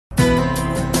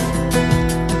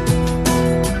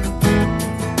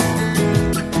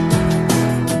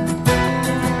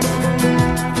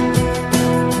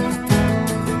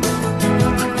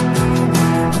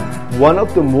One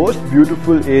of the most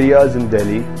beautiful areas in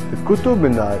Delhi, the Qutub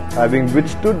Minar, having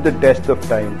withstood the test of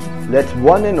time, lets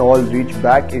one and all reach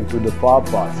back into the far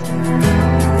past.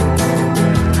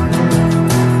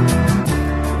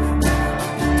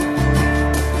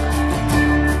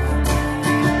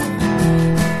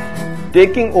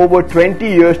 Taking over 20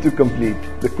 years to complete,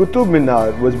 the Qutub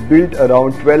Minar was built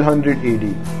around 1200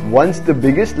 AD. Once the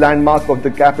biggest landmark of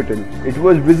the capital, it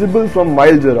was visible from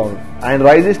miles around and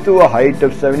rises to a height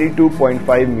of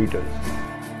 72.5 meters.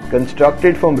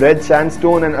 Constructed from red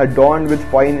sandstone and adorned with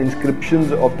fine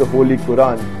inscriptions of the Holy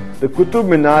Quran, the Qutub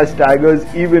Minar staggers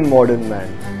even modern man.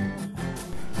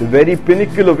 The very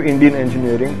pinnacle of Indian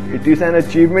engineering, it is an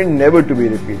achievement never to be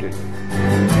repeated.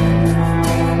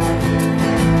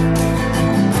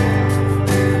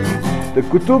 The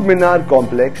Qutub Minar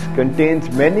complex contains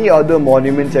many other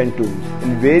monuments and tombs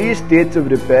in various states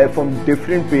of repair from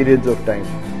different periods of time.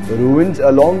 The ruins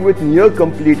along with near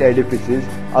complete edifices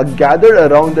are gathered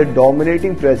around the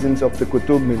dominating presence of the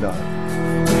Qutub Minar.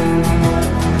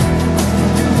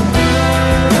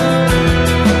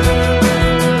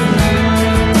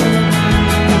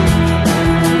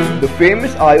 The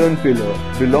famous iron pillar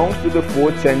belongs to the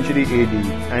 4th century AD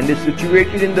and is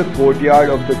situated in the courtyard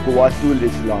of the Qawatul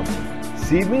Islam.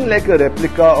 Seeming like a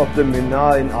replica of the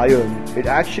Minar in iron, it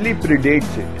actually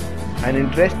predates it. An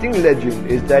interesting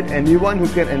legend is that anyone who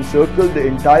can encircle the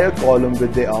entire column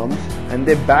with their arms and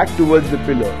their back towards the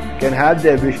pillar can have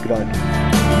their wish granted.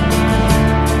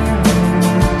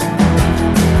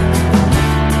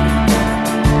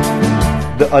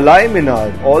 The Alai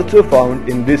Minar, also found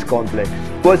in this complex,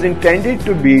 was intended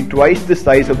to be twice the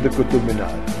size of the Qutub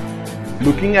Minar.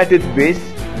 Looking at its base,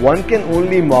 one can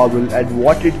only marvel at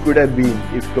what it could have been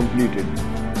if completed.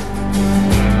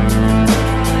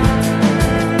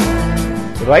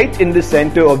 Right in the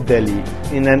center of Delhi,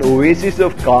 in an oasis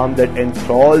of calm that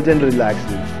enthralls and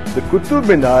relaxes, the Qutub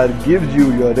Minar gives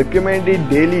you your recommended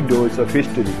daily dose of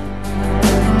history.